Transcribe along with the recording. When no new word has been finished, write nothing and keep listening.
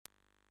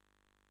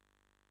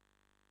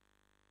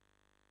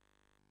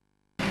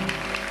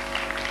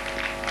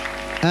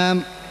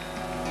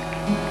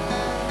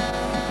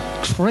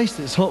Christ,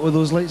 it's hot with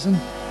those lights in.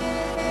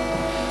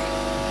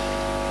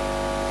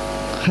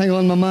 Hang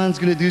on, my man's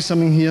going to do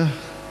something here.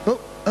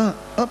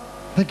 Up.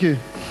 Thank you.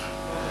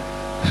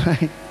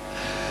 Right.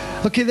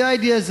 Okay, the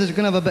idea is that we're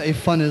going to have a bit of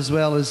fun as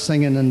well as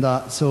singing and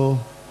that, so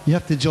you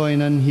have to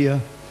join in here.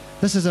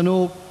 This is an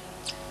old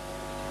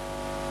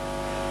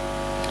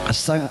a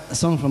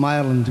song from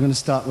Ireland. I'm going to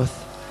start with.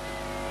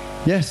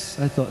 Yes,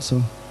 I thought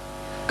so.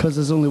 Because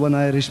there's only one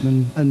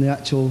Irishman in the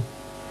actual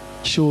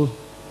show.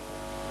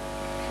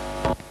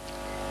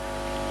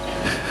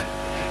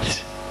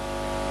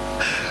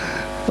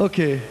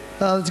 Okay,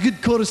 there's a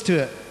good chorus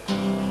to it.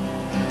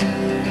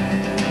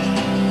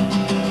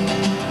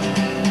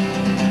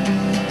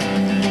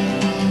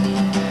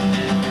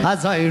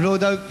 As I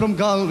rode out from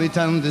Galway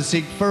town to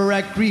seek for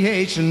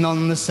recreation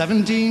on the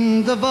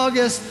 17th of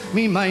August,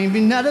 me mind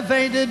being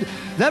elevated,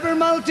 there were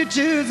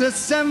multitudes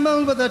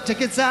assembled with their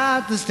tickets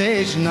at the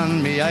station,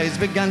 and me eyes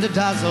began to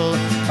dazzle.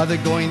 Are they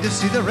going to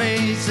see the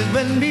races?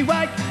 Will me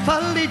whack,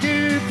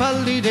 fally-doo,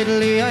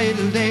 fally-diddly,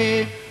 idle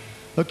day.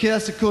 Okay,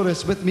 that's the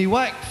chorus. With me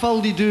whack,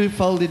 fally-doo,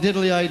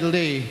 fally-diddly, idle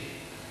day.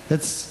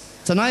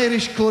 It's an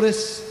Irish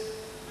chorus,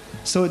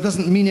 so it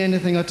doesn't mean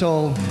anything at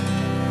all.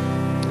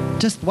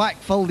 Just whack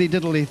foldy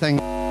diddly thing.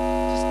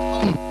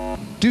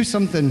 Just do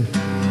something.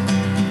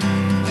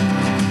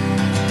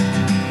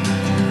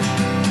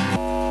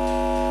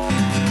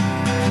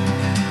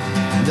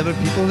 There were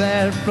people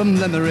there from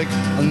Limerick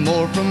and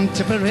more from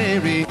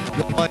Tipperary.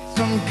 The boys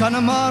from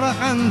Connemara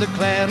and the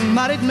Clare and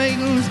married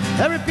maidens.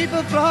 There were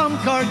people from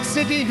Cork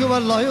City who were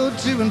loyal,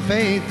 true and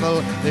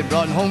faithful. They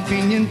brought home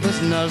Fenian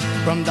prisoners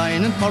from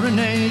dying and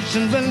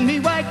coronation. Will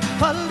me whack,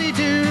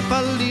 folly-doo,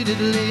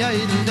 folly-diddly,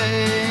 idle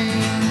day.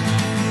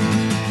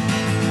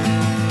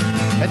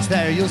 It's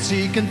there you'll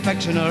see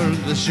confectioners,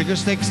 the sugar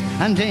sticks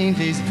and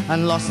dainties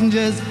and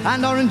lozenges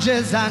and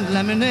oranges and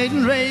lemonade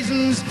and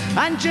raisins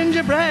and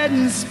gingerbread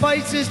and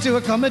spices to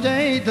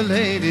accommodate the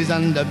ladies,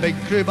 and a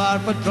big crew bar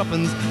for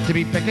tuppence to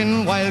be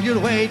picking while you're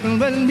waiting.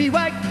 Will me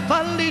whack,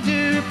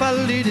 folly-doo,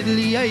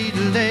 folly-diddly,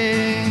 idle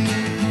day.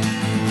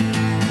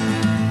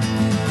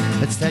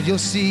 Instead you'll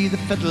see the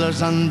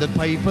fiddlers and the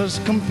pipers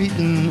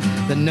competing,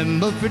 the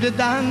nimble-footed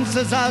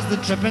dancers as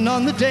they're tripping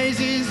on the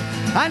daisies,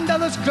 and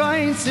others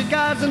crying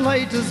cigars and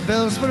lighters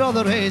bills for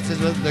other races,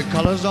 with the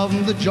colours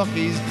of the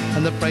jockeys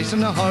and the price on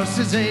the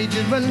horses'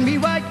 ages. Will me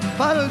whack,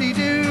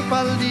 folly-doo,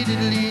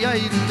 folly-diddly,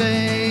 idle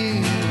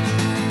day.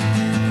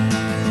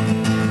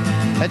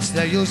 It's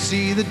there you'll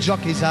see the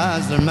jockeys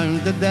as they're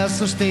mounted there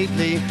so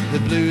stately, the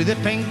blue, the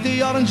pink,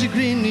 the orange, the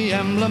green, the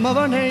emblem of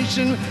our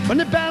nation. When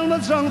the bell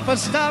was rung for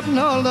starting,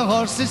 all the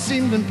horses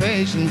seemed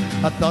impatient.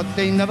 I thought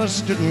they never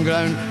stood in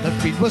ground, their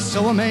feet was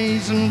so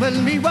amazing.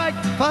 Will me whack,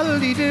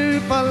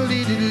 folly-doo,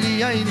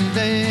 folly-diddly, idle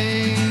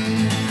day.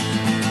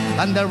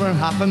 And there were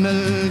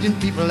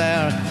 500,000 people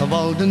there of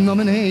all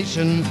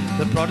denomination,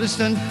 the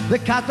Protestant, the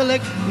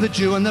Catholic, the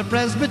Jew and the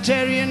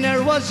Presbyterian.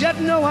 There was yet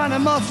no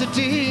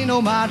animosity,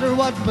 no matter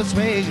what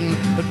persuasion,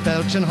 but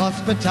belching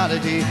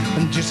hospitality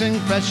and juicing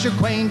fresh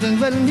acquaintance.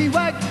 Will me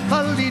whack,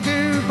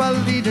 folly-doo,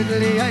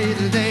 folly-diddly,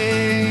 idle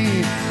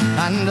day.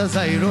 And as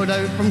I rode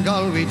out from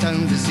Galway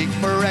town to seek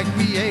for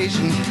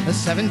recreation, the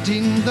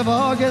 17th of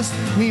August,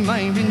 me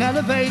mind being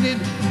elevated,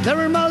 there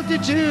were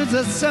multitudes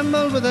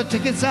assembled with their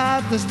tickets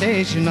at the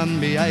station, and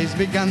me eyes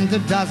began to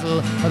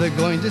dazzle. Are they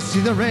going to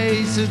see the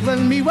races? Will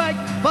me whack,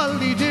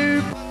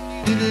 folly-doo,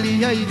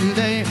 diddly, idle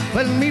day.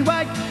 Will me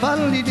whack,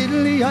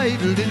 folly-diddly,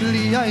 idle,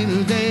 diddly,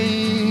 idle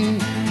day.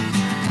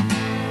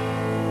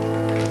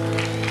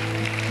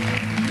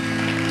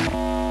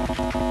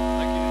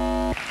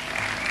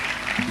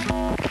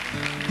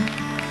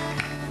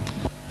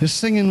 The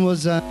singing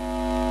was, you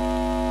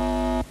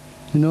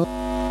know.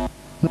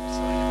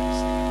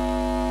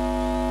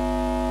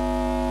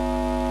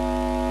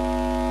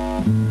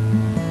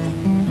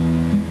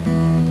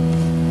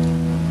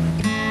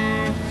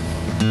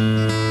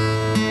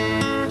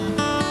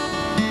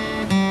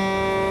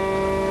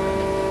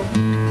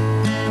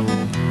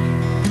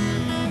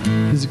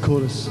 Here's the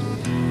chorus.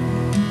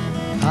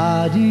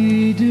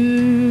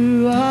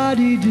 Ah-dee-doo,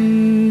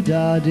 ah-dee-doo,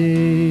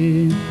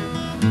 da-dee.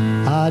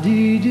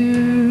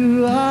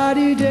 Ah-dee-doo,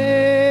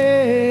 ah-dee-day.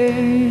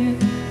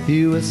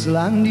 He whistled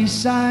and he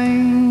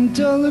sang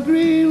till the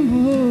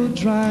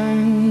greenwood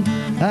rang,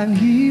 and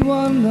he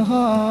won the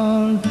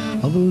heart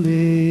of a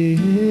lady.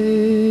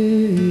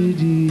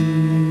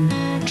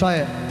 Try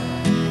it.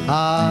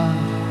 Ah.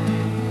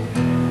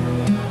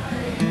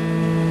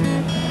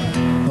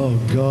 Oh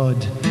God.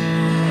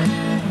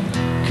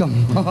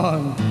 Come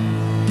on.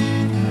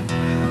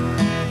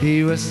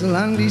 He whistled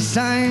and he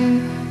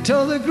sang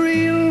till the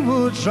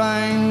greenwood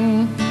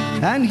rang,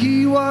 and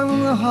he won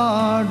the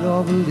heart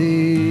of a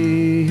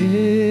lady.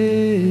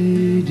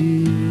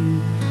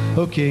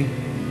 Okay,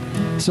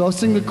 so I'll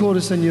sing the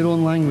chorus in your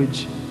own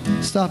language.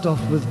 Start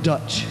off with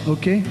Dutch,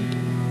 okay?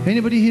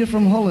 Anybody here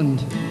from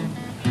Holland?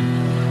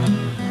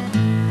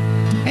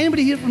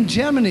 Anybody here from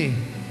Germany?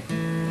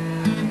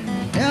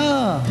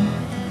 Yeah,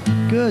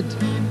 good.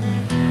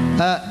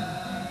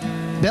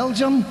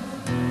 Belgium?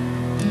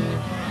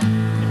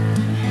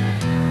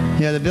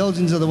 Yeah, the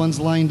Belgians are the ones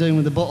lying down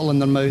with the bottle in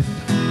their mouth.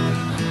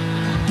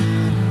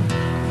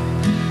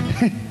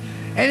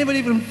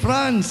 Anybody from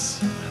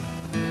France?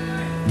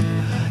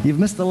 You've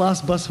missed the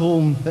last bus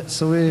home.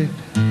 That's away.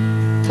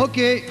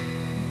 Okay.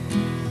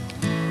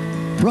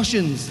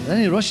 Russians.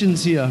 Any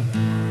Russians here?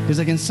 Because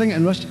I can sing it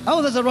in Russian.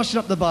 Oh, there's a Russian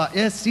up the back.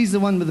 Yes, he's the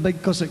one with the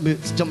big Cossack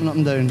boots jumping up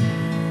and down.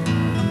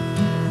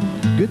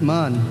 Good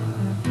man.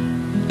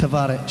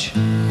 Tavarich.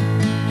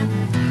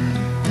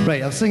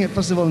 Right, I'll sing it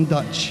first of all in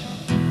Dutch.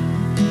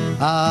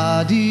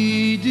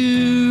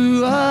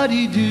 Adi-doo,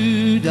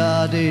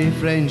 da-dee,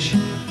 French.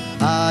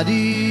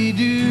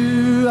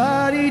 Adi-doo,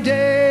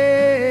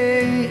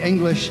 adi-day.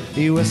 English,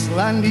 he whistled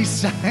and he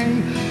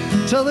sang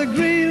till the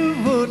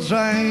green boat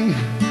rang,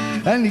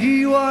 and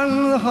he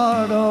won the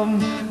heart of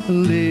a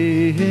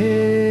lady.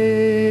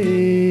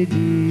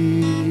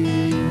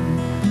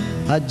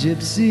 A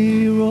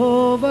gypsy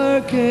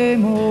rover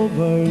came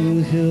over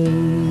the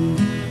hill,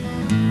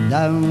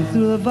 down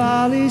through the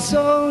valley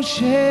so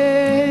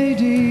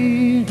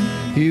shady.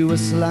 He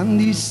whistled and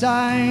he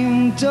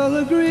sang till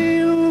the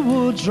green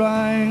woods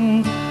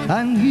rang,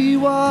 and he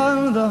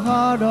won the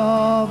heart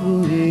of a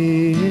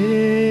lady.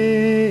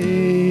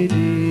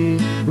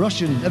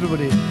 Russian,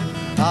 everybody.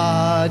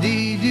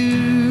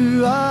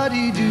 Adi-doo, da.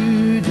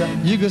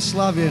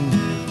 Yugoslavian.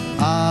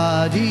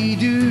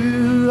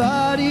 Adi-doo,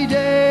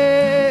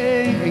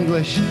 adi-day.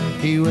 English.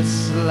 He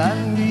whistled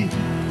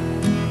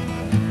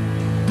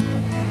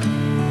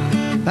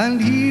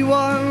and he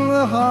won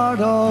the heart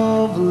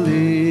of a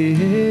lady.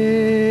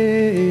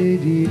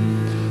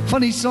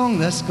 Funny song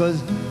this,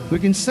 because we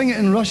can sing it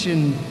in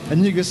Russian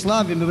and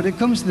Yugoslavian, but when it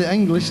comes to the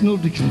English,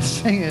 nobody can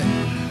sing it.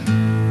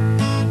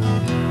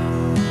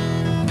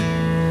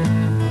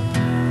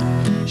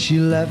 She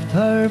left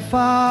her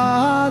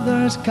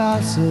father's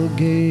castle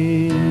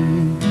gate,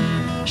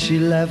 she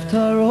left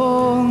her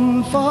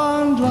own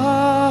fond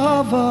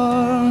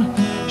lover,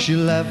 she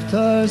left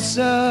her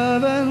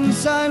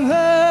servants and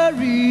her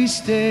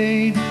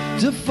estate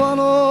to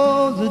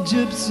follow the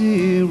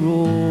gypsy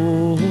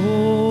rover.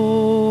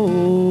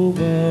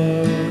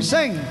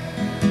 Sing!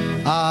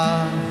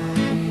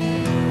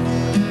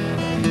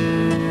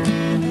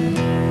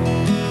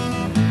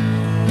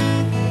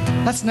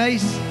 That's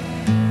nice.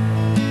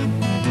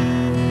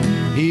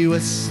 He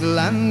whistled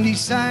and he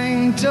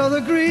sang till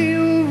the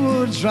green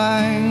woods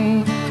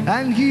rang,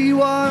 and he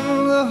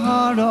won the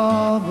heart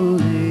of a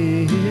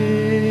lady.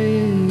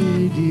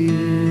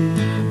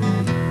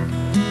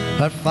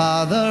 Her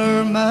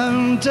father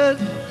mounted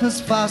his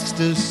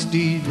fastest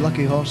steed,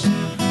 lucky horse,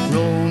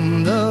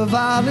 roamed the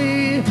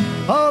valley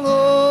all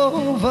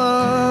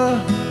over.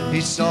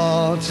 He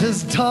sought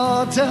his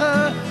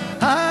daughter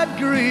at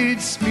great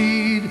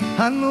speed,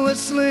 and the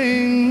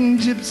whistling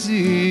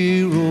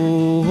gypsy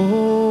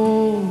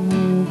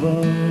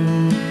rover.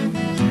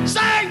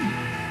 Sing!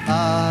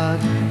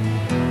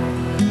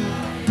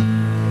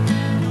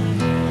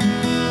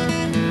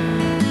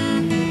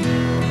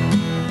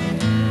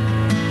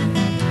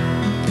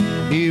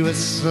 He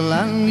whistled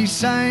and he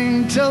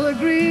sang till the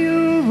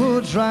green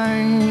woods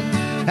rang,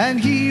 and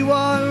he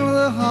won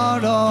the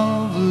heart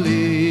of a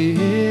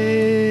lady.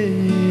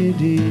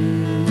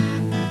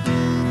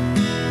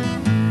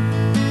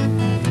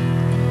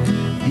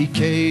 He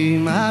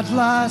came at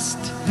last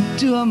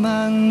to a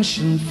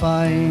mansion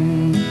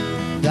fine,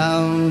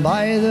 down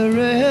by the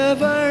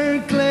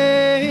river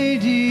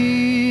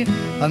Clady,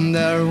 and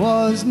there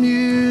was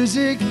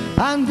music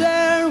and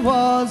there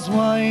was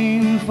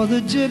wine for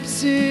the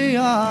gypsy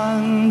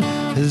and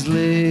his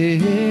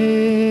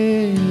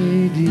lady.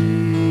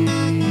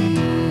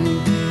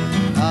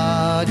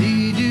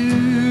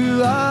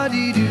 Adi-doo,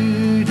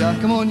 da.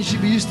 Come on, you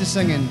should be used to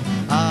singing.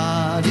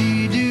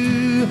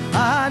 Adi-doo,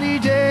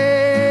 adi-day.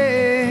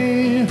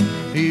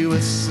 He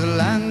whistled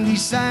and he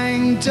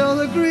sang till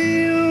the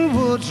green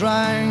woods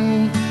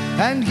rang,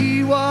 and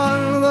he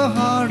won the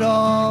heart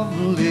of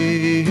a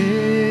lady.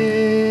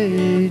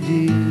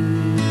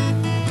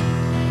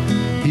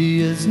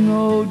 He is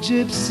no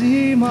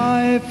gypsy,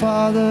 my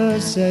father,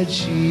 said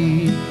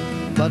she,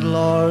 but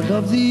lord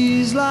of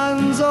these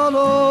lands all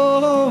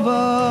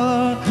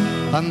over,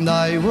 and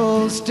I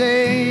will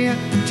stay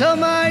till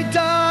my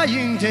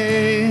dying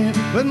day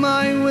with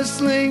my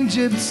whistling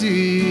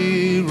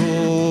gypsy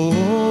rover.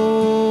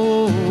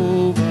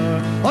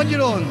 On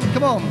your own,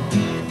 come on.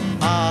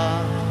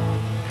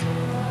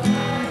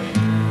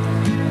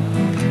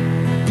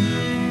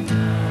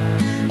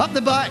 Up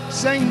the back,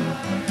 sing,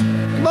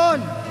 come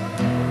on.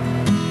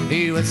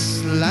 He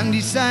whistled and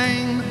he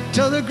sang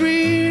till the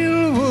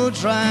green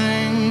woods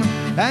rang,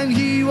 and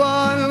he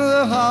won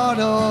the heart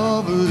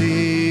of a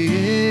lady.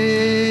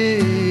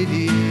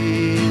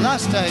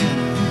 Last time.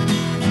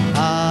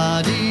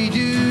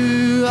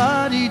 Adi-doo,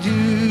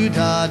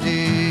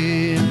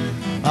 da-dee.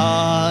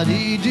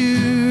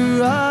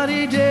 Adi-doo,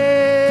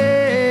 adi-day.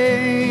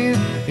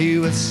 He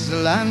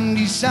whistled and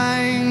he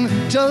sang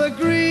till the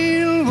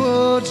green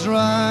woods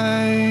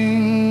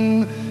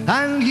rang,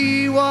 and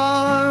he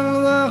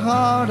won the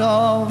heart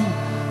of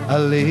a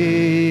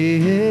lady.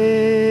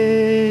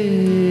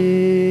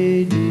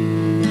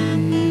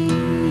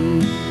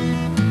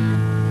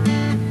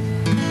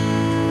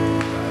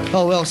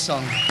 well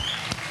sung.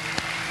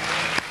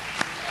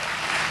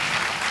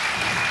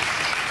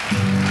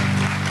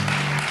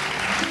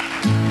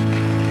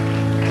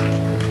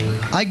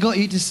 I got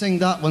you to sing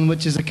that one,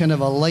 which is a kind of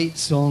a light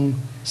song,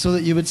 so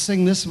that you would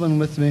sing this one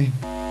with me.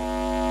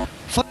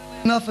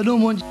 Funnily enough, I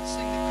don't want you to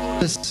sing the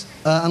chorus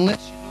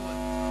unless you know it.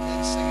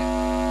 Then sing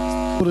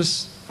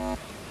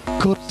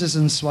it. Chorus is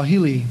in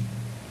Swahili,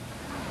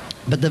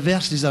 but the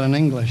verses are in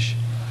English.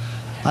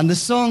 And the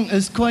song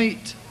is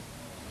quite,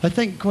 I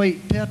think,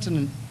 quite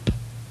pertinent.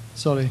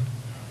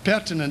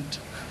 Pertinent.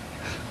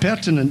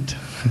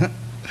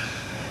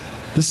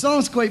 The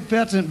song's quite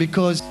pertinent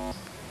because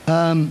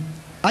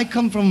I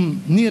come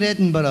from near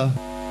Edinburgh.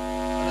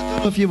 I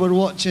don't know if you were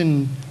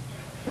watching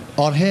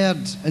or heard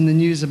in the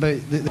news about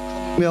the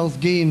Commonwealth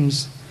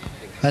Games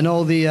and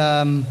all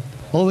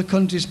the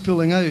countries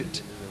pulling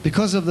out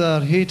because of their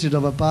hatred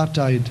of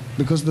apartheid,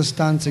 because of the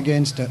stance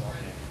against it.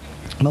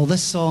 Well,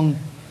 this song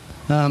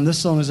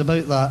is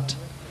about that.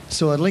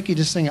 So I'd like you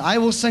to sing it. I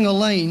will sing a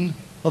line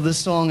of the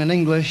song in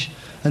English,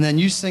 and then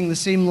you sing the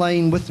same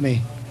line with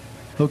me.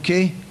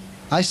 Okay?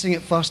 I sing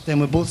it first, then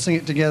we both sing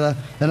it together.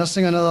 Then I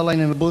sing another line,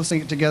 and we both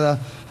sing it together.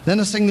 Then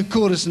I sing the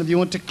chorus, and if you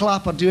want to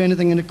clap or do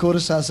anything in the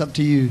chorus, that's up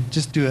to you.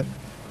 Just do it.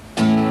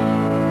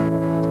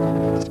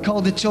 It's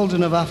called The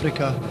Children of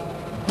Africa.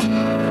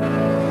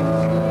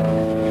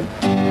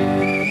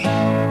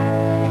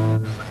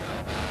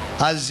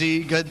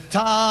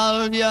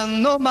 Azigatalia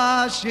no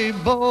mashi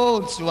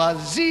boats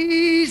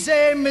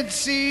wazize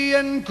mitsi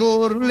and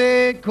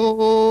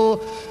korleko.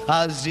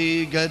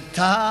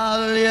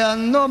 Azigatalia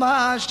no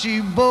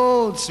mashi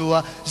boats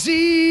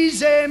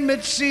wazize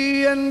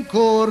mitsi and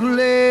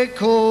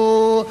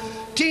korleko.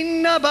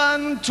 Tina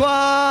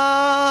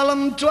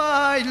bantwalam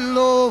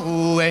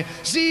twailo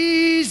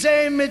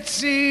zize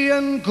mitsi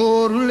and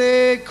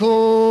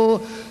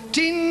korleko.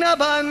 Tina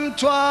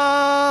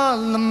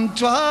bantwalam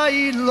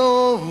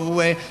twailo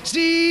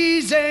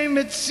zize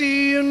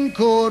mitsi and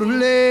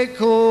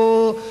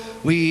korleko.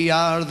 We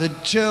are the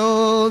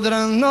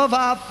children of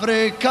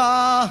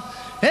Africa.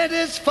 It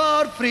is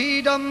for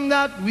freedom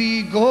that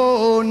we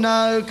go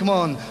now. Come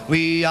on.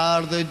 We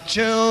are the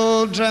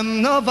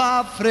children of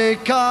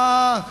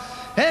Africa.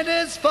 It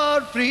is for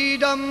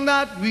freedom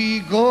that we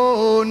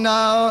go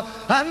now,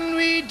 and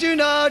we do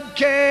not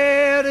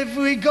care if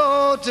we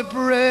go to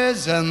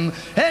prison.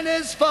 It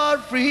is for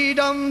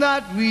freedom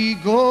that we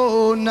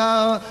go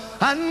now,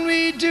 and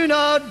we do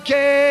not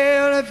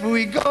care if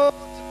we go to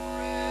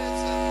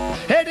prison.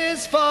 It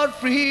is for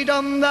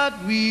freedom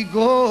that we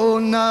go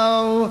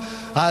now.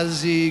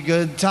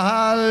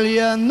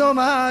 Azigatalia no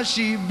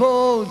mashi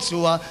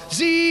botsua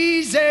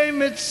zize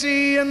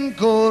mitsi and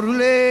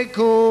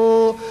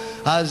korleko.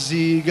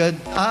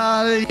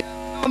 Azigatalia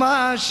no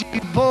mashi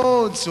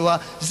botsua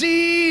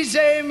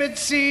zize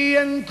mitsi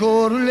and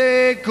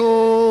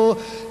korleko.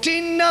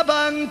 Tina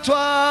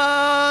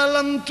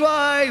bantwalam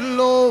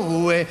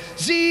twailo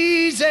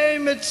zize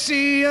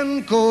mitsi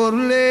and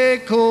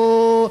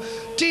korleko.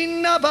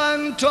 Tina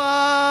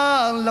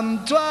bantwalam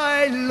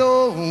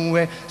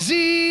twailo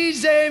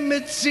zize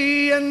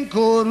mitsi and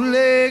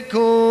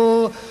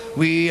korleko.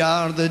 We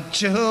are the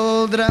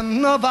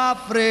children of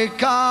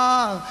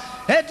Africa.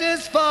 It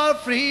is for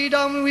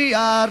freedom we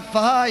are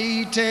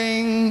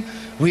fighting.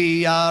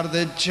 We are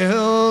the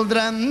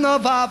children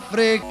of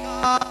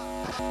Africa.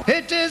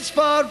 It is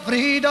for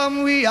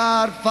freedom we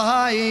are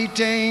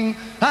fighting,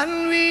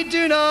 and we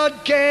do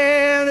not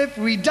care if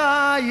we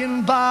die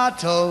in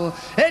battle.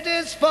 It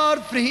is for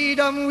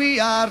freedom we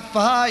are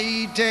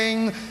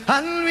fighting,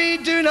 and we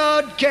do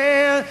not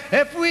care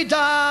if we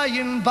die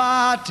in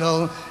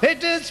battle.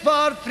 It is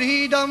for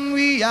freedom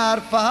we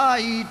are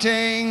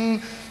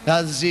fighting.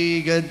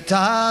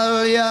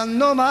 Azigatalia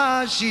no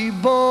mashi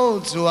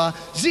botsua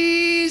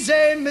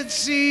zize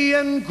mitsi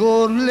and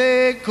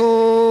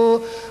korleko.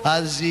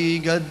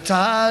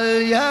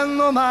 Azigatalia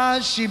no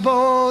mashi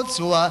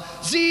botsua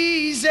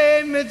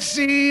zize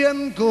mitsi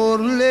and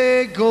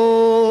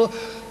korleko.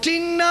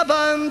 Tina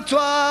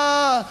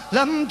bantwa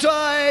lam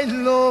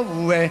twailo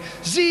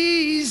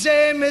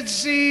zize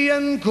mitsi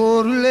and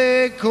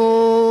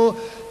korleko.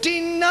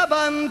 Tina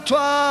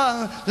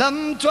bantwa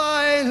lam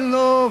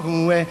twailo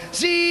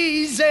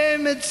zize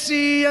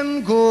mitsi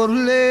and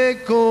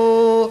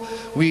korleko.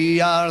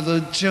 We are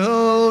the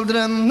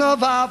children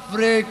of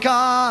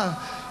Africa.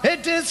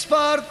 It is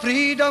for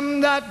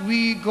freedom that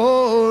we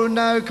go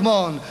now. Come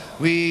on.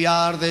 We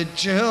are the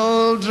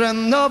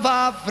children of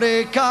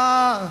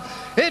Africa.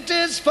 It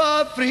is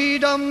for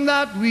freedom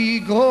that we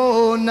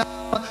go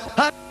now.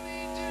 And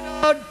we do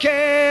not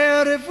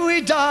care if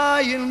we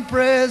die in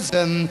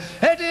prison.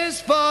 It is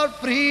for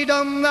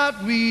freedom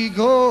that we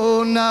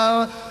go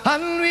now.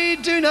 And we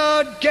do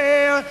not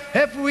care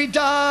if we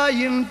die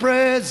in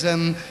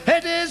prison.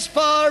 It is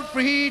for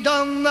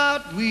freedom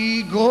that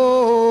we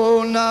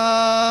go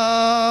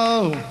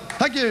now.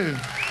 Thank you.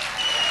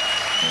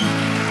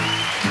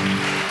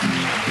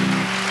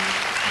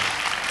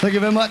 Thank you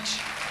very much.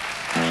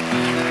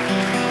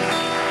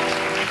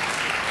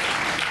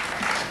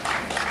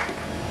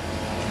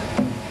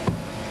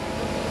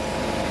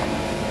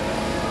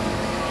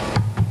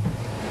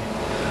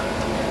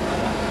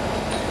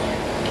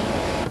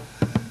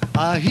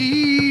 Ahee,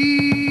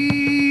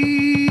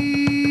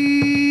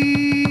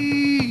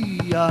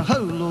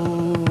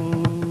 hello,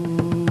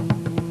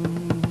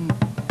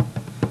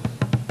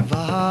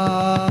 valley,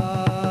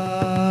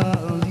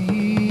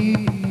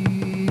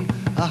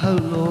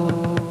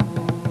 hello.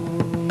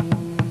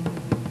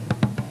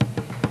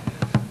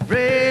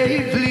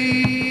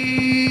 Bravely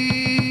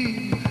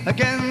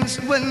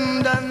against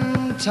wind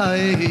and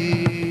tide,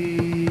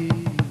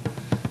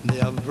 they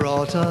have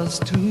brought us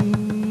to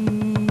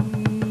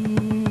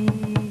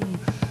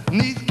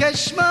neath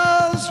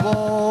Kishmal's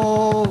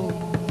wall,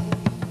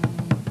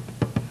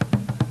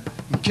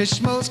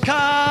 Kishmal's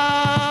castles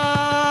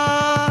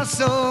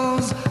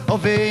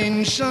of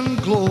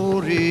ancient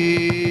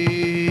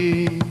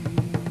glory.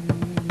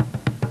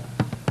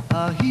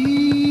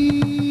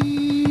 Ahee,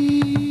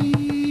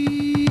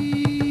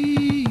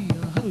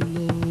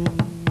 hello,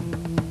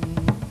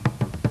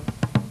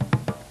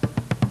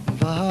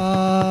 valley,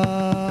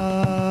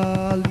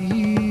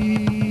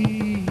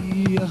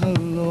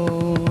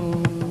 hello.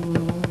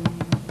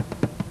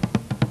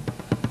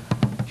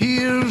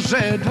 Here's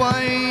red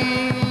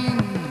wine,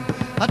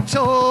 a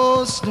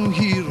toast and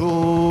heroes,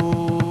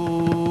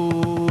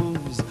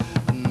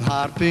 and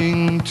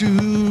harping too,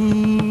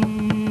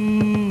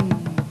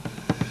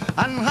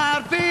 and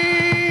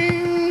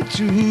harping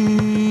too.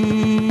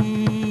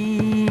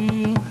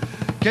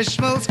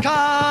 Kishmal's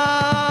castles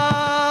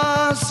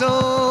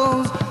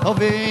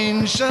of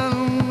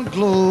ancient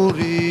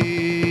glory.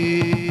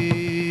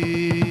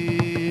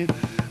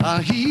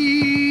 Ahee,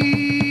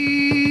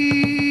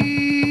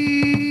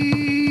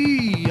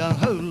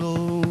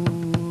 hello,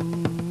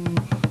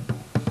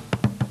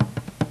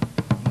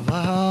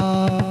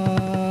 valley,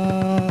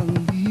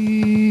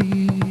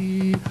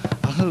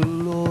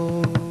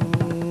 hello.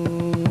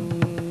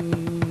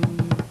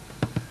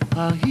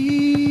 Ahee,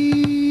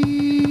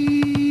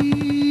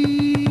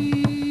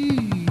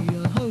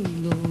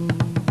 hello,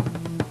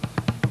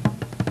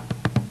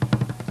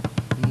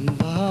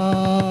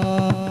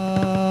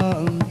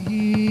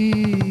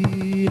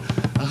 valley,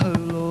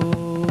 hello.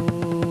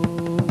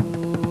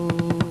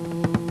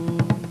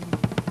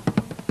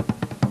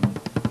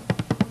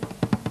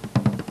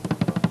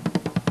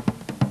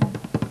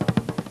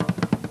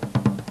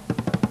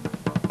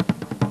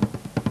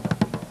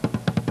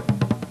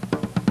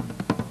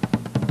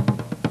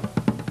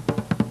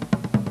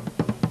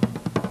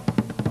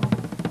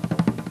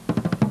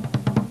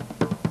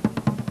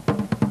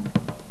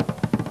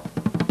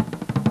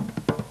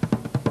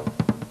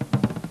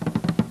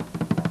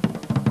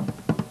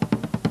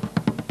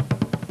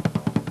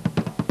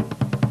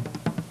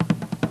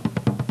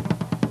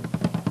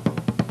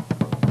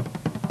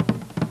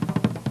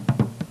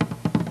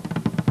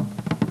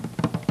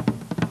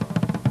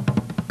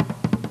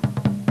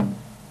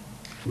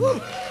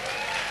 Woo.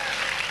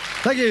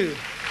 Thank you.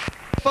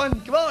 Fun,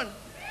 come on.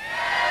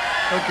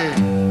 Okay.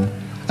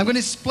 I'm going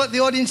to split the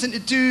audience into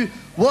two.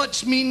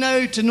 Watch me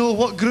now to know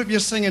what group you're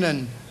singing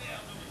in.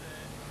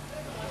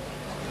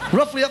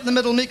 Roughly up the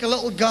middle, make a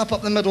little gap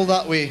up the middle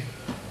that way.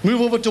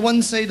 Move over to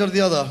one side or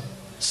the other,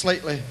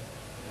 slightly.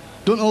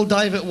 Don't all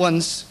dive at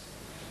once.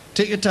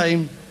 Take your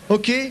time.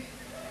 Okay?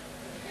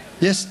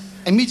 Yes,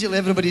 immediately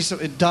everybody's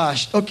sort of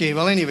dashed. Okay,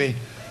 well anyway.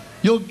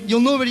 You'll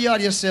know where you are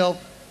yourself.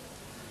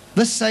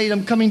 This side,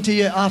 I'm coming to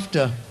you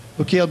after.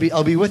 Okay,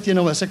 I'll be with you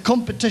now. It's a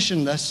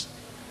competition, this.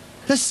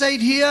 This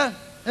side here,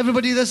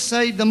 everybody this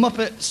side, the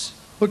Muppets.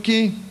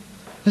 Okay?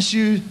 That's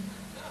you.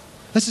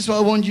 This is what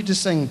I want you to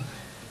sing. I'm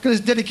going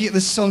to dedicate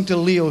this song to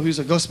Leo, who's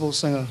a gospel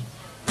singer.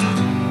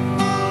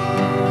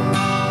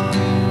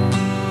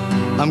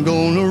 I'm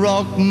gonna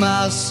rock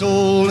my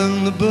soul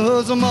in the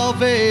bosom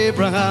of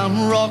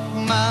Abraham. Rock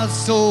my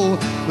soul,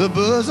 the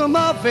bosom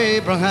of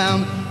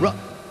Abraham.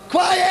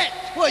 Quiet!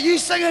 What are you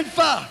singing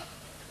for?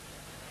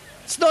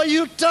 It's not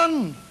your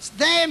turn, it's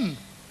them.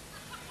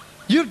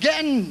 You're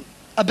getting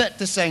a bit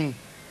to sing.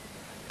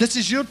 This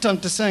is your turn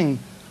to sing.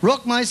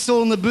 Rock my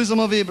soul in the bosom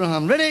of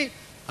Abraham. Ready?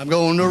 I'm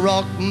going to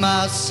rock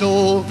my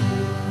soul.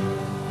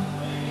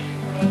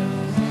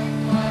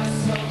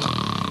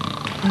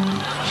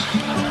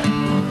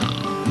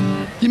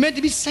 You're meant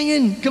to be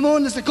singing. Come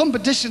on, it's a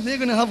competition. They're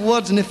going to have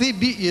words, and if they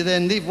beat you,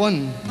 then they've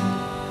won.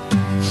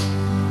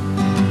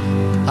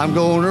 I'm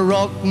going to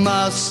rock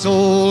my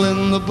soul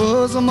in the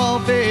bosom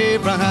of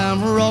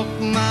Abraham. Rock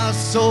my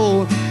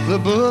soul, the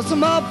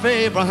bosom of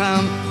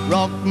Abraham.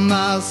 Rock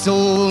my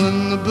soul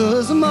in the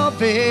bosom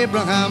of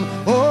Abraham.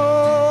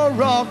 Oh,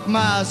 rock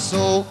my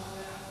soul.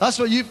 That's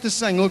what you have to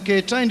sing.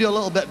 Okay, try and do a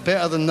little bit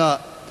better than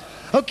that.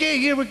 Okay,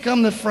 here we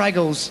come, the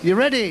Fraggles. You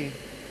ready?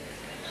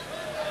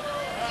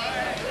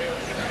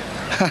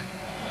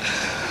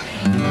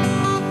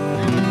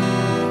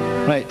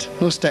 Right,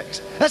 no sticks.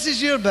 This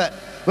is your bit.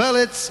 Well,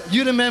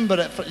 you remember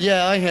it.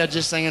 Yeah, I heard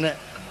you singing it.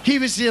 He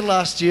was here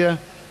last year.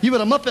 You were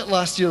a Muppet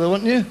last year, though,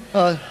 weren't you?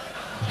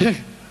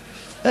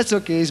 That's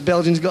okay. His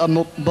Belgian's got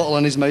a bottle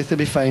in his mouth. He'll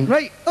be fine.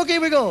 Right, okay,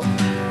 we go.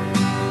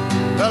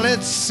 Well,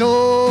 it's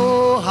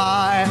so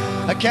high,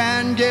 I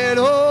can't get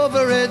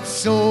over it.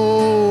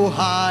 So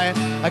high,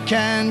 I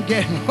can't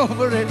get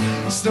over it.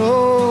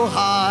 So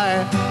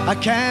high, I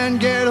can't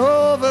get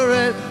over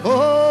it.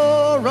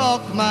 Oh,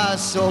 rock my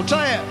soul.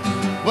 Try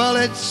it. Well,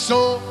 it's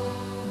so...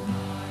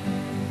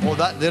 Oh,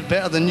 they're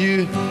better than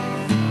you.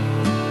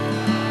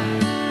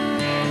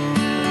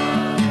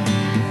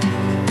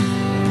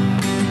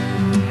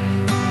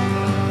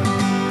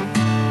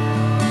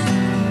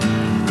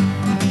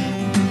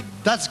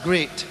 That's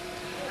great.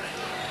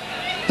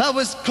 That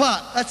was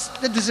clap.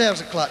 That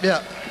deserves a clap,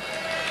 yeah.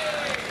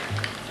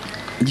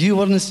 You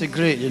weren't so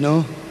great, you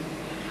know.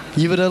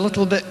 You were a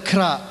little bit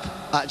crap,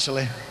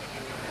 actually.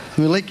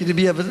 We'd like you to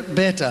be a bit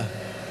better.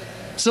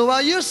 So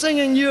while you're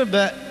singing your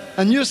bit,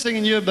 and you're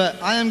singing your bit,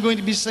 I am going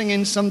to be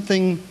singing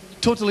something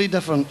totally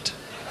different.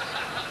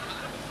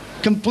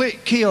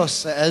 Complete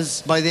chaos it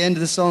is by the end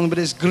of the song, but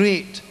it's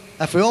great.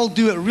 If we all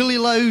do it really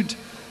loud,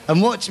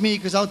 and watch me,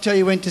 because I'll tell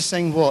you when to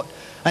sing what.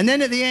 And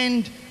then at the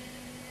end,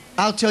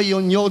 I'll tell you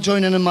and you'll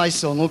join in on my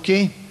song,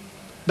 okay?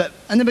 But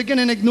in the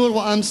beginning, ignore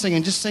what I'm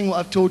singing. Just sing what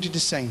I've told you to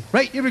sing.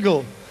 Right, here we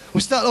go.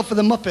 We'll start off with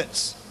the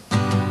Muppets.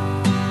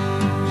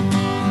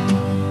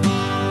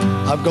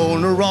 I'm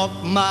gonna rock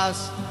my...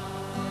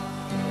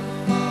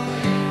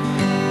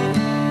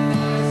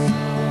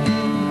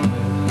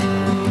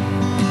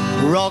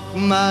 rock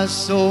my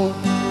soul.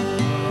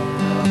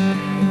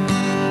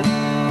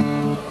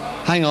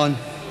 Hang on.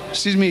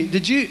 Excuse me,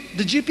 did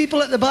you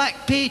people at the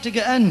back pay to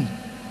get in?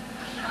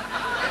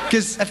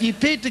 Because if you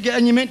paid to get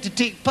in, you meant to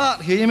take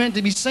part here, you meant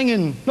to be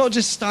singing, not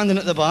just standing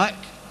at the back.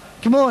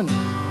 Come on.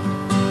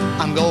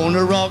 I'm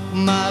gonna rock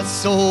my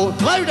soul.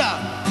 Louder!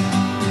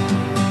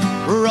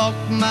 Rock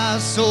my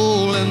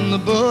soul in the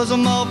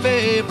bosom of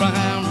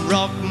Abraham.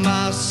 Rock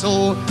my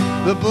soul,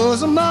 the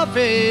bosom of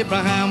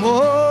Abraham.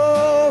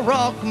 Oh,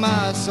 rock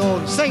my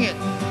soul. Sing it.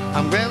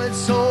 I'm well, it's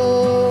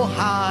so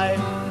high.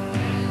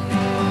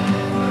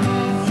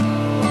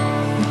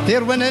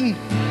 They're winning.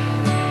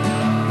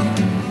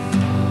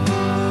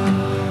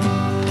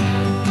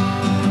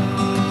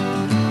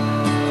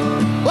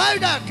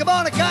 Louder, come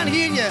on, I can't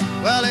hear you.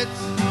 Well,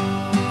 it's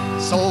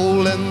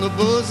soul in the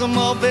bosom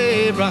of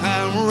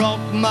Abraham. Rock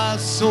my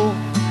soul.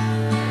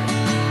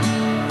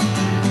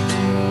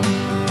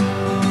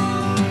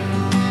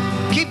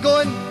 Keep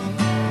going.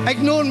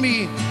 Ignore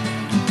me.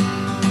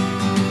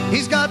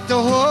 He's got the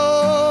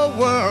whole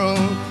world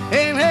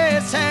in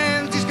his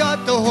hands. He's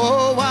got the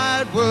whole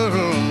wide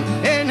world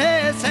in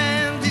his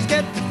hands. He's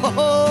got the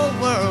whole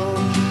world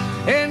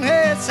in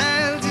his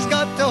hands. He's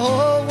got the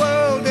whole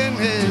world in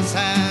his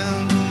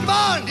hands. Come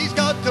on, he's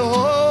got the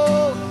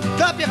whole.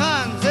 Clap your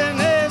hands in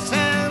his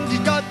hands. He's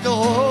got the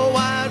whole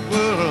wide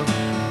world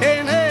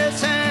in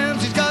his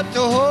hands. He's got the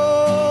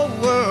whole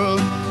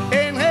world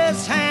in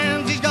his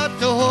hands. He's got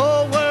the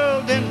whole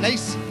world in.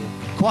 Nice,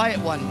 quiet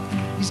one.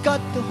 He's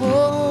got the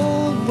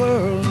whole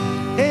world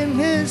in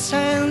his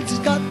hands. He's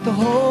got the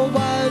whole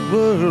wide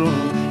world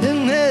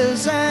in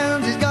his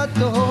hands. He's got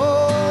the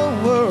whole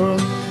world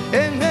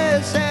in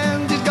his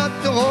hands. He's got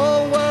the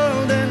whole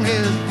world in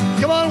his.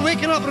 Come on,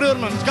 waking up,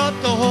 Roermond. He's got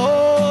the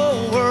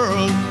whole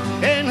world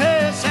in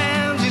his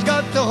hands. He's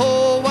got the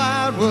whole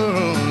wide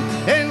world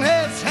in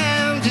his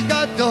hands. He's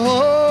got the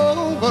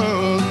whole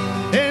world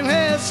in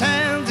his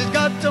hands. He's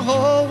got the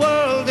whole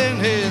world in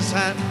his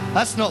hands.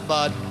 That's not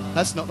bad.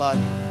 That's not bad.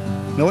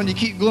 Now, I want you to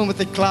keep going with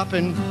the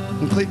clapping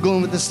and keep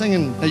going with the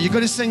singing. Now, you've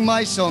got to sing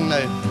my song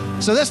now.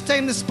 So this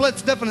time the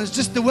split's different. It's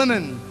just the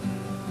women.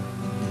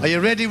 Are you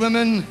ready,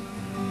 women?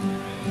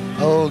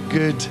 Oh,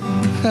 good.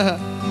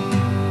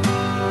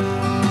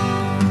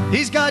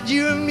 He's got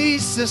you and me,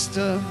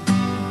 sister,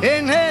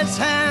 in his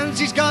hands.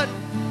 He's got...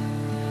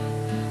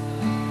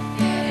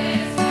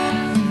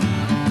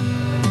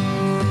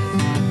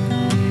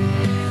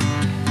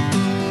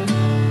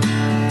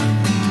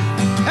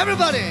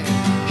 Everybody!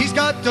 He's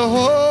got the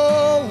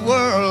whole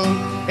world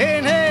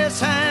in his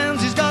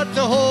hands. He's got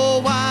the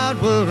whole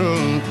wide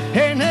world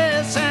in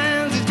his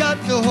hands. He's got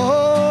the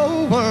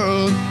whole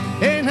world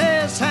in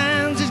his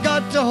hands. He's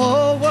got the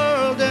whole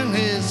world in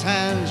his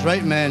hands.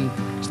 Right, men?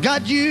 He's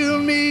got you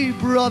and me,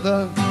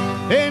 brother,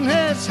 in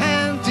his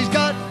hands. He's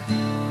got...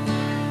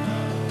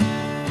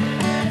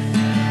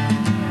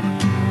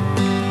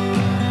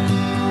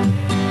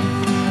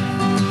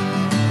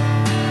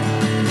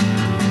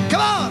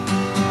 Come on!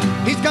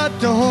 He's got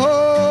the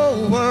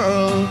whole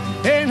world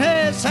in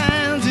his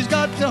hands. He's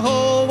got the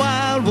whole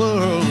wide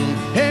world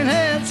in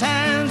his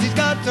hands. He's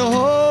got the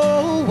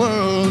whole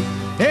world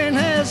in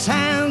his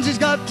hands. He's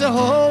got the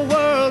whole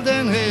world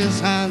in his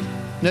hands.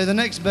 Now the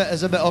next bit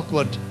is a bit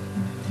awkward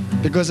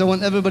because I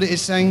want everybody to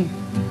sing,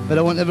 but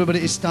I want everybody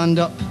to stand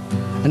up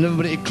and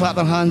everybody to clap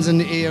their hands in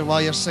the air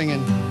while you're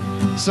singing.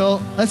 So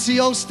let's see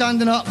you all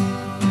standing up.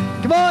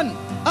 Come on,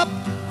 up,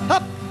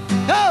 up,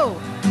 go!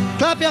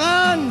 Clap your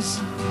hands.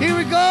 Here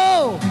we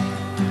go.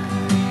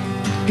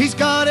 He's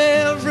got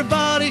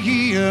everybody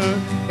here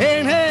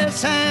in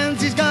his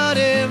hands. He's got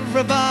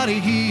everybody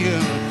here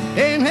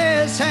in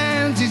his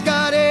hands. He's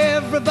got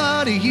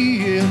everybody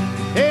here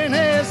in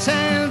his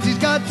hands. He's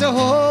got the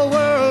whole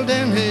world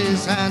in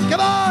his hands. Come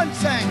on,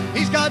 sing.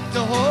 He's got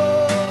the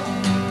whole.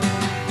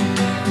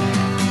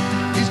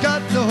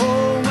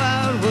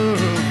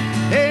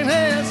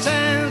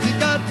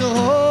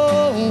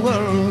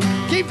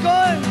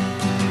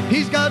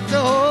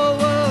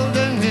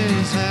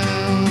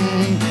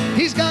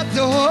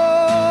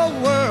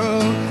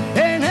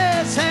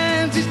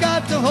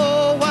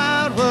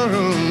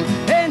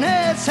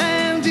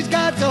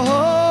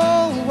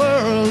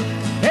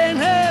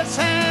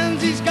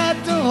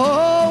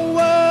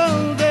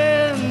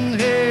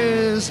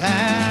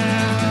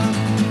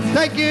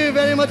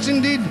 much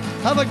indeed.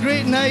 Have a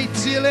great night.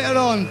 See you later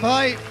on.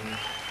 Bye.